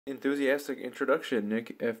Enthusiastic introduction,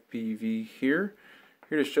 Gnarlyfpv here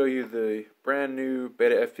to show you the brand new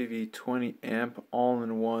BetaFPV 20 amp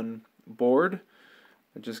all-in-one board.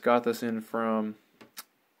 I just got this in from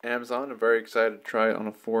Amazon. I'm very excited to try it on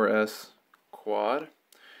a 4S quad,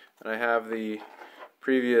 and I have the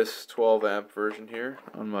previous 12 amp version here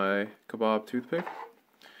on my Kebab Toothpick.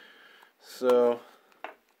 So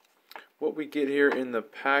what we get here in the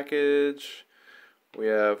package, we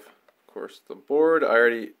have of course the board. I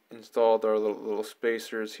already installed our little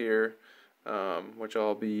spacers here, which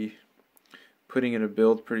I'll be putting in a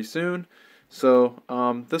build pretty soon. So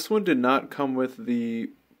this one did not come with the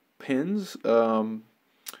pins, the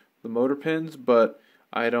motor pins, but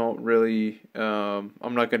I don't really, I'm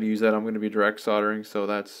not going to use that. I'm going to be direct soldering, so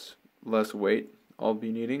that's less weight I'll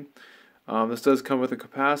be needing. This does come with a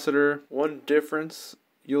capacitor. One difference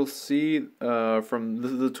you'll see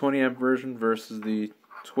from the 20 amp version versus the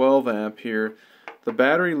 12 amp here, the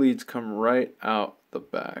battery leads come right out the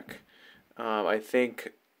back. I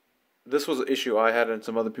think this was an issue I had and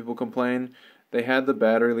some other people complained. They had the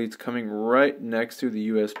battery leads coming right next to the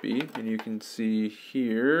USB, and you can see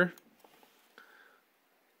here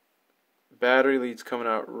battery leads coming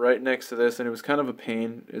out right next to this, and it was kind of a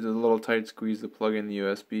pain. It's a little tight squeeze to plug in the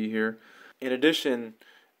USB here. In addition,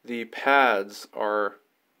 the pads are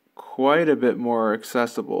quite a bit more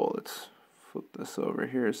accessible. Let's flip this over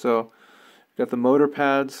here. So got the motor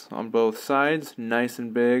pads on both sides, nice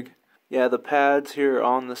and big. Yeah, the pads here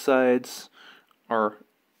on the sides are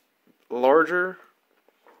larger.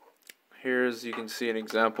 Here's, you can see an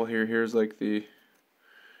example here. Here's like the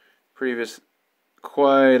previous,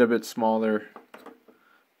 quite a bit smaller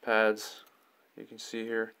pads you can see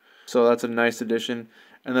here. So that's a nice addition.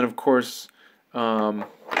 And then of course the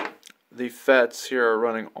FETs here are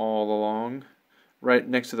running all along right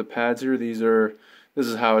next to the pads here. This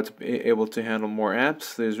is how it's able to handle more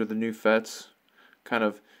amps. These are the new FETs, kind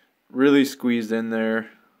of really squeezed in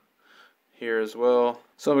there here as well.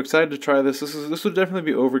 So I'm excited to try this. This would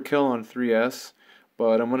definitely be overkill on 3S,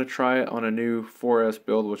 but I'm going to try it on a new 4S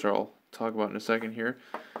build, which I'll talk about in a second here.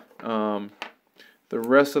 The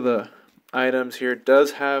rest of the items here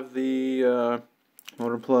does have the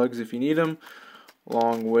motor plugs if you need them,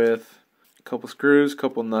 along with a couple screws,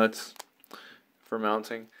 couple nuts for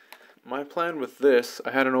mounting. My plan with this,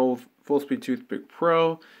 I had an old full-speed Toothpick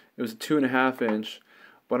Pro. It was a 2.5 inch,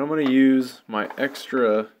 but I'm going to use my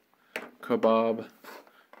extra Kebab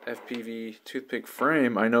FPV toothpick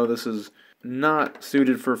frame. I know this is not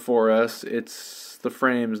suited for 4S. The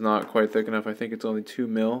frame's not quite thick enough. I think it's only 2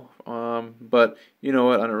 mil. But you know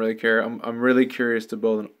what? I don't really care. I'm really curious to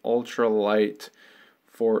build an ultra light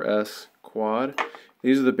 4S quad.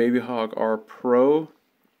 These are the Baby Hawk R Pro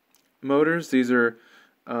motors. These are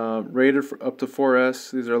rated for up to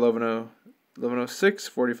 4S. These are 1106,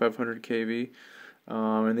 4500 kV.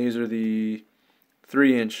 And these are the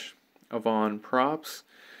 3-inch Avon props.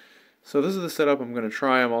 So this is the setup I'm going to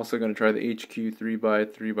try. I'm also going to try the HQ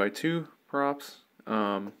 3x3x2 props.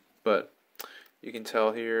 But you can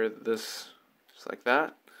tell here, this just like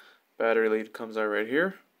that. Battery lead comes out right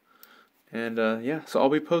here. And yeah, so I'll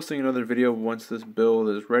be posting another video once this build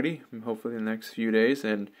is ready, hopefully in the next few days,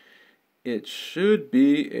 and it should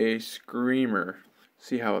be a screamer.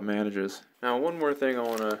 See how it manages. Now one more thing I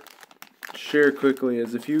want to share quickly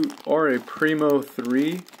is if you are a Primo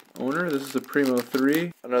 3 owner, this is a Primo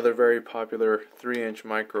 3, another very popular 3-inch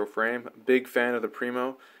micro frame. Big fan of the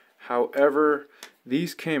Primo. However,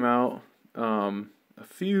 these came out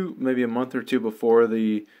maybe a month or two before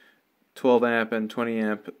the 12 amp and 20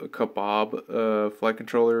 amp Kebab flight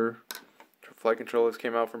controllers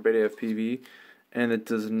came out from BetaFPV, and it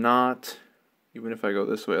does not, even if I go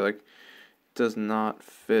this way, like, it does not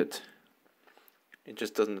fit. It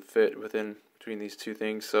just doesn't fit between these two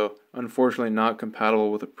things. So unfortunately not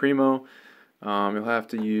compatible with a Primo. You'll have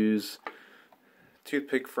to use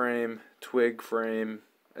toothpick frame, twig frame,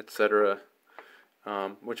 etc.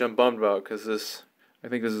 Which I'm bummed about, because I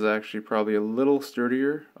think this is actually probably a little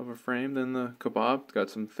sturdier of a frame than the Kebab. It's got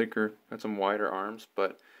some wider arms,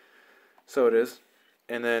 but so it is.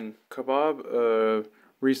 And then Kebab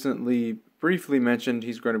recently briefly mentioned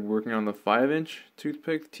he's going to be working on the 5-inch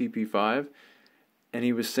toothpick, TP3, and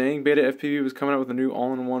he was saying BetaFPV was coming out with a new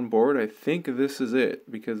all-in-one board. I think this is it,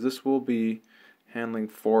 because this will be handling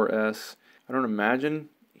 4S. I don't imagine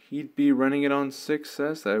he'd be running it on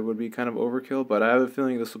 6S. That would be kind of overkill, but I have a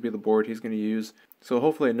feeling this will be the board he's going to use. So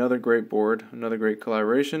hopefully another great board, another great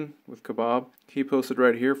collaboration with Kebab. Keep posted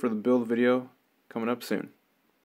right here for the build video coming up soon.